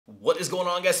What is going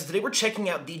on, guys? So today we're checking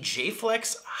out the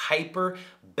Jayflex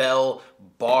Hyperbell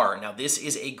bar. Now this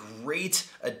is a great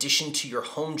addition to your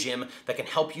home gym that can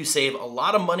help you save a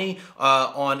lot of money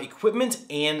on equipment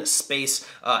and space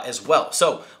as well.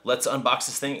 So let's unbox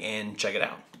this thing and check it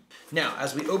out. Now,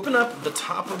 as we open up the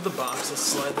top of the box, let's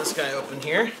slide this guy open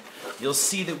here. You'll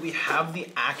see that we have the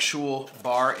actual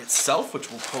bar itself, which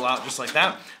we'll pull out just like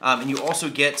that. And you also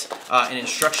get an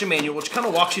instruction manual, which kind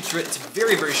of walks you through it. It's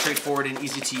very, very straightforward and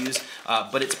easy to use,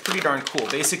 but it's pretty darn cool.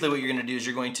 Basically, what you're gonna do is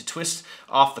you're going to twist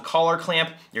off the collar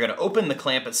clamp. You're gonna open the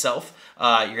clamp itself.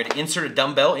 You're gonna insert a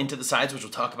dumbbell into the sides, which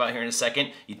we'll talk about here in a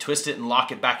second. You twist it and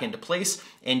lock it back into place,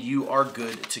 and you are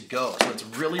good to go. So it's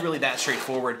really, really that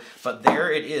straightforward, but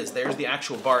there it is. There's the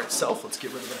actual bar itself. Let's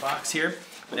get rid of the box here.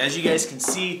 But as you guys can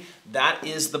see, that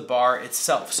is the bar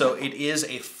itself. So it is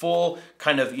a full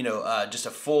kind of, just a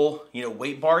full,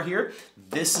 weight bar here.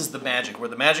 This is the magic. Where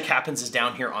the magic happens is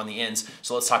down here on the ends.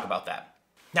 So let's talk about that.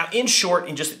 Now, in short,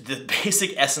 in just the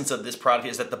basic essence of this product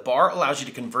is that the bar allows you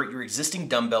to convert your existing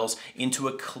dumbbells into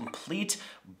a complete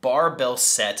barbell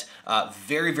set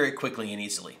very, very quickly and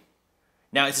easily.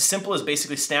 Now, it's as simple as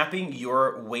basically snapping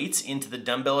your weights into the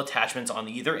dumbbell attachments on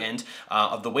either end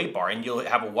of the weight bar, and you'll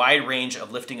have a wide range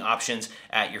of lifting options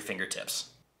at your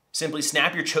fingertips. Simply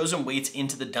snap your chosen weights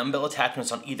into the dumbbell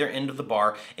attachments on either end of the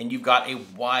bar, and you've got a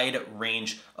wide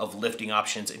range of lifting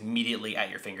options immediately at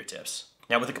your fingertips.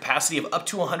 Now, with a capacity of up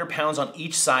to 100 pounds on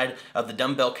each side of the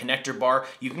dumbbell connector bar,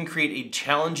 you can create a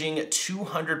challenging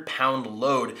 200-pound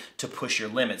load to push your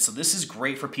limits. So this is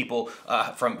great for people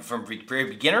from very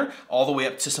beginner all the way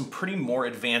up to some pretty more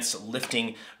advanced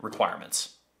lifting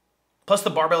requirements. Plus, the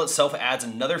barbell itself adds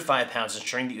another 5 pounds,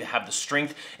 ensuring that you have the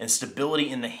strength and stability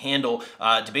in the handle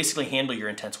to basically handle your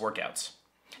intense workouts.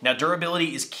 Now,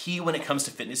 durability is key when it comes to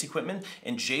fitness equipment,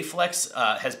 and Jayflex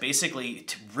has basically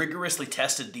rigorously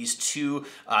tested these two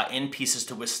end pieces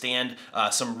to withstand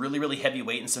some really, really heavy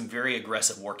weight and some very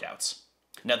aggressive workouts.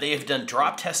 Now, they have done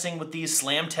drop testing with these,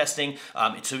 slam testing,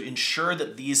 to ensure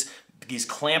that these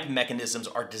clamp mechanisms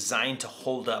are designed to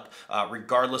hold up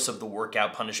regardless of the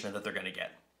workout punishment that they're going to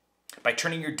get. By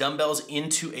turning your dumbbells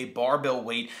into a barbell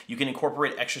weight, you can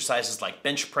incorporate exercises like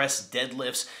bench press,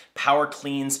 deadlifts, power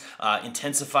cleans,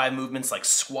 intensify movements like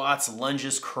squats,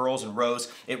 lunges, curls, and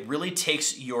rows. It really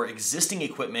takes your existing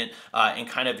equipment and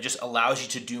kind of just allows you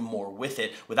to do more with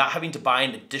it without having to buy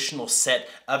an additional set,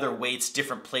 other weights,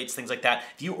 different plates, things like that.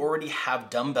 If you already have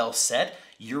dumbbell set,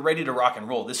 you're ready to rock and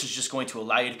roll. This is just going to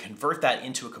allow you to convert that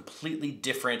into a completely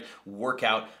different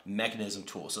workout mechanism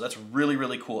tool. So that's really,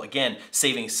 really cool. Again,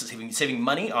 saving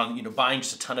money on buying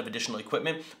just a ton of additional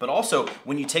equipment, but also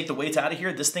when you take the weights out of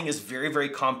here, this thing is very, very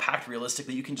compact.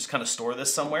 Realistically, you can just kind of store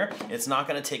this somewhere. It's not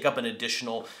going to take up an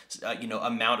additional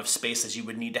amount of space as you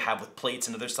would need to have with plates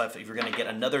and other stuff. If you're going to get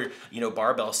another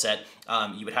barbell set,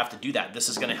 you would have to do that. This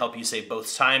is going to help you save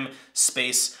both time,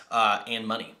 space, and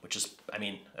money, which is,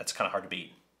 that's kind of hard to beat.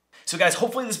 So guys,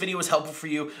 hopefully this video was helpful for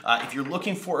you. If you're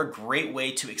looking for a great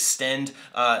way to extend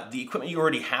the equipment you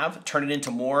already have, turn it into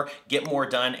more, get more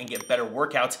done, and get better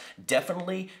workouts,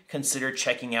 definitely consider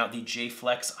checking out the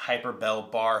Jayflex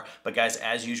Hyperbell bar. But guys,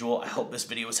 as usual, I hope this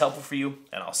video was helpful for you,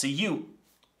 and I'll see you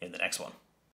in the next one.